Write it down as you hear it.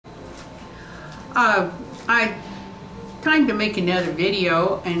I time to make another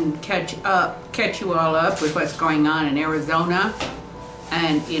video and catch you all up with what's going on in Arizona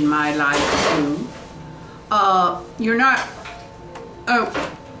and in my life too. You're not.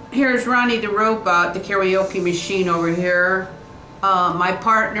 Oh, here's Ronnie the robot, the karaoke machine over here. My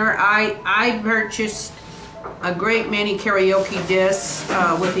partner, I purchased a great many karaoke discs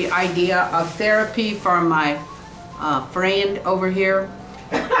with the idea of therapy for my friend over here,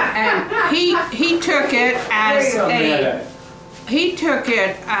 and he took it as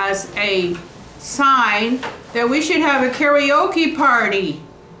a sign that we should have a karaoke party,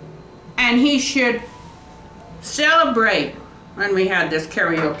 and he should celebrate when we had this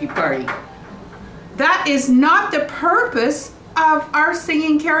karaoke party. That is not the purpose of our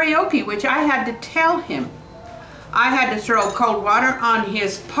singing karaoke, which I had to tell him. I had to throw cold water on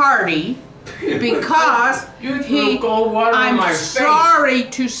his party because you threw cold water on my face. I'm sorry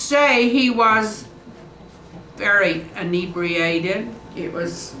to say he was very inebriated. It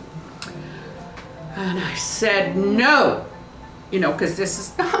was, and I said no, because this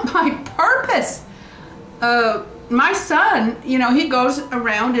is not my purpose. My son, he goes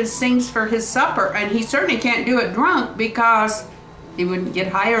around and sings for his supper, and he certainly can't do it drunk because he wouldn't get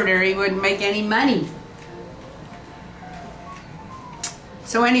hired or he wouldn't make any money.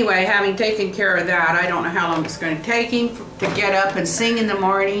 So anyway, having taken care of that, I don't know how long it's going to take him to get up and sing in the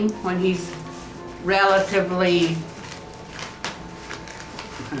morning when he's relatively,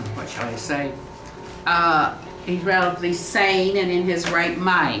 what shall I say, he's relatively sane and in his right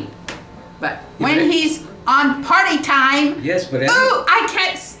mind. But when he's on party time, yes, but ooh, I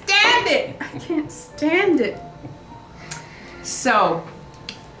can't stand it. I can't stand it. So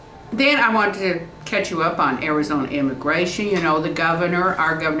then I wanted to catch you up on Arizona immigration. The governor,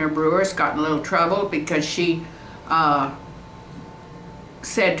 our Governor Brewer's got in a little trouble because she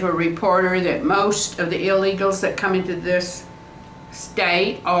said to a reporter that most of the illegals that come into this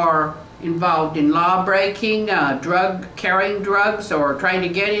state are involved in law breaking, carrying drugs, or trying to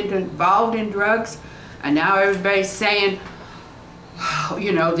get involved in drugs. And now everybody's saying,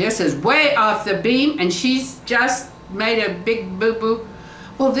 this is way off the beam, and she's just made a big boo-boo.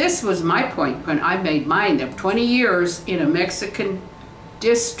 Well, this was my point when I made mine of 20 years in a Mexican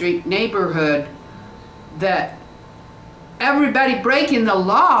district neighborhood, that everybody breaking the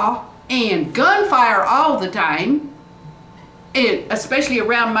law and gunfire all the time, and especially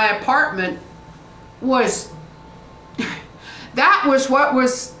around my apartment, that was what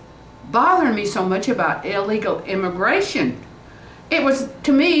was bothering me so much about illegal immigration. It was,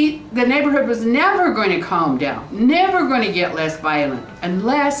 to me, the neighborhood was never going to calm down, never going to get less violent,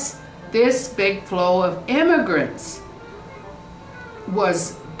 unless this big flow of immigrants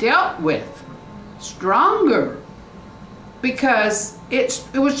was dealt with stronger. Because it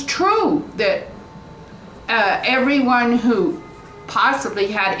was true that everyone who possibly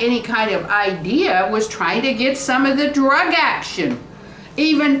had any kind of idea was trying to get some of the drug action.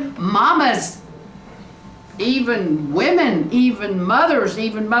 Even mamas, even women, even mothers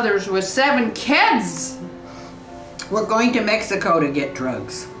with 7 kids were going to Mexico to get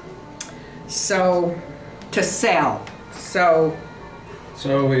drugs. So, to sell. So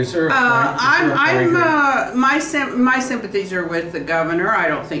is there a point? My sympathies are with the governor. I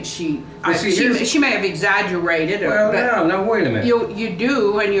don't think she may have exaggerated. Well, no, wait a minute. You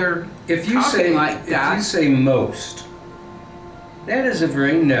do when you're talking like that. If you say most, that is a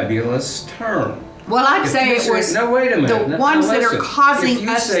very nebulous term. Well, I'd say it was no, wait a minute. The ones that are causing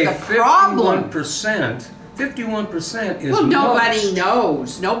us the problem. 51% is well,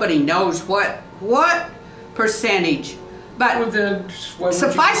 most. Nobody knows what percentage. But well, then,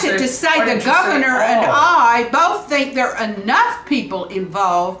 suffice it to say, the governor and I both think there are enough people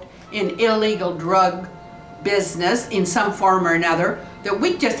involved in illegal drug business in some form or another that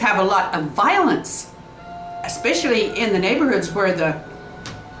we just have a lot of violence, especially in the neighborhoods where the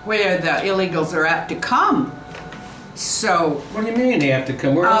illegals are apt to come. So what do you mean they have to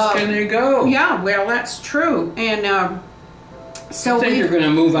come? Where else can they go? Yeah, well, that's true. And so you're going to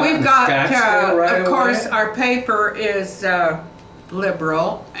move out we've got, right of course, away? our paper is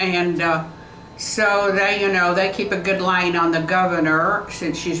liberal, and so they keep a good line on the governor,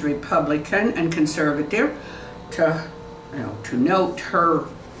 since she's Republican and conservative, to note her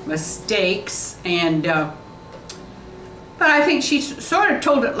mistakes. And but I think she sort of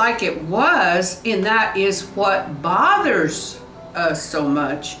told it like it was, and that is what bothers us so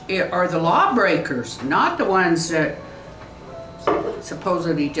much are the lawbreakers, not the ones that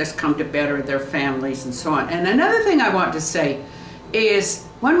supposedly just come to better their families and so on. And another thing I want to say is,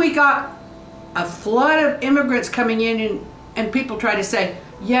 when we got a flood of immigrants coming in and people try to say,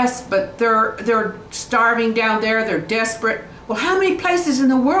 Yes, but they're starving down there. They're desperate. Well, how many places in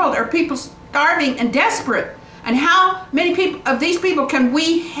the world are people starving and desperate? And how many people of these people can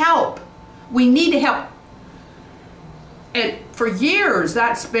we help? We need to help. And for years,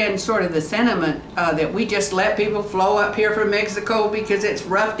 that's been sort of the sentiment that we just let people flow up here from Mexico because it's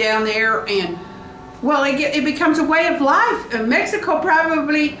rough down there. And, well, it becomes a way of life. And Mexico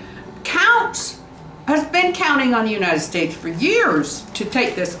probably has been counting on the United States for years to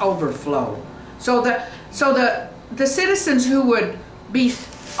take this overflow. So the citizens who would be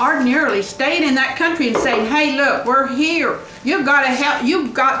ordinarily staying in that country and saying, hey, look, we're here. You've got to help.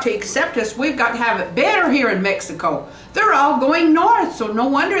 You've got to accept us. We've got to have it better here in Mexico. They're all going north, so no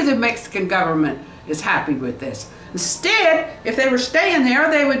wonder the Mexican government is happy with this. Instead, if they were staying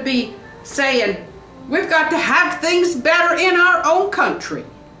there, they would be saying, we've got to have things better in our own country.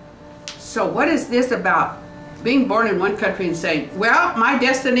 So what is this about being born in one country and saying, well, my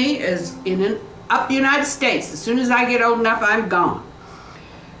destiny is up the United States. As soon as I get old enough, I'm gone.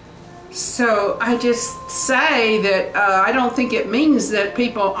 So I just say that I don't think it means that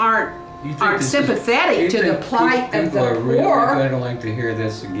people aren't sympathetic to the plight of the poor. People are really going to like to hear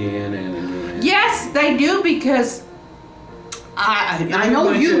this again and again. Yes, they do, because I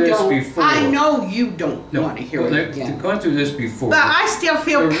know you don't. I know you don't want to hear it again. They've gone through this before. But I still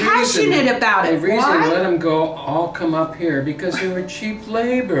feel passionate about it. The reason let them go all come up here because they were cheap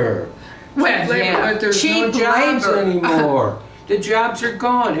labor. Well, yeah, but there's no jobs anymore. The jobs are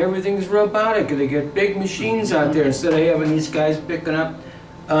gone. Everything's robotic. They get big machines out there instead of having these guys picking up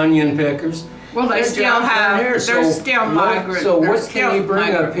onion pickers. Well, they still have. There's still migrant. So what can you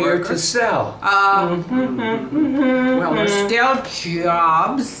bring up here to sell? Well, there's still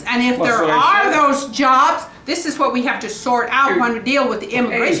jobs, and if there are those jobs, this is what we have to sort out when we deal with the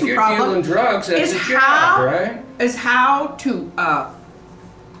immigration problem. If you're dealing drugs, that's a job, right? Is how to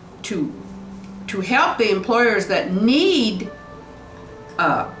help the employers that need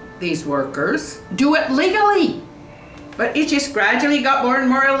these workers do it legally. But it just gradually got more and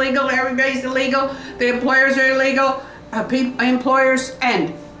more illegal. Everybody's illegal. The employers are illegal. Employers,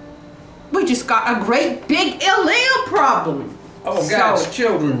 and we just got a great big illegal problem. Oh, God's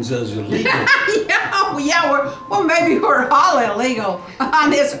children's is illegal. Well, maybe we're all illegal on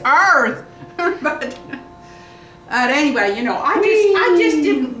this earth. But anyway, you know, I just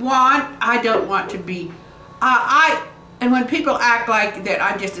don't want to be. And when people act like that,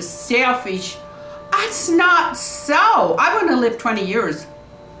 I'm just a selfish. That's not so. I wouldn't have lived 20 years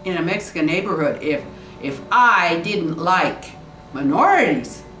in a Mexican neighborhood if I didn't like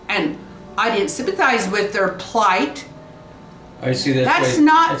minorities and I didn't sympathize with their plight. I see.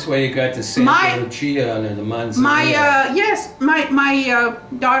 That's why you got the Santa Lucia and the Manzanilla. Yes, my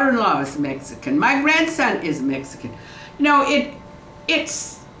daughter-in-law is Mexican. My grandson is Mexican. You know,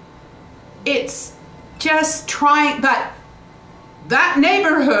 it's just trying, but that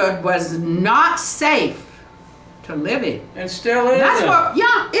neighborhood was not safe to live in. And still isn't. That's what.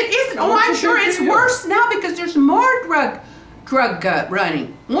 Yeah, it isn't. Oh, I'm sure it's worse now because there's more drug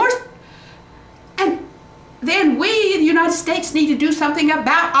running. More, and then we, the United States, need to do something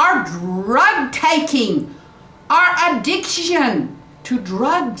about our drug taking, our addiction to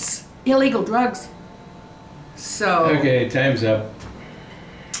drugs, illegal drugs. So. Okay, time's up.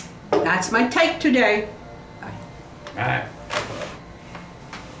 That's my take today. Bye.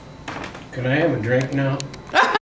 Can I have a drink now?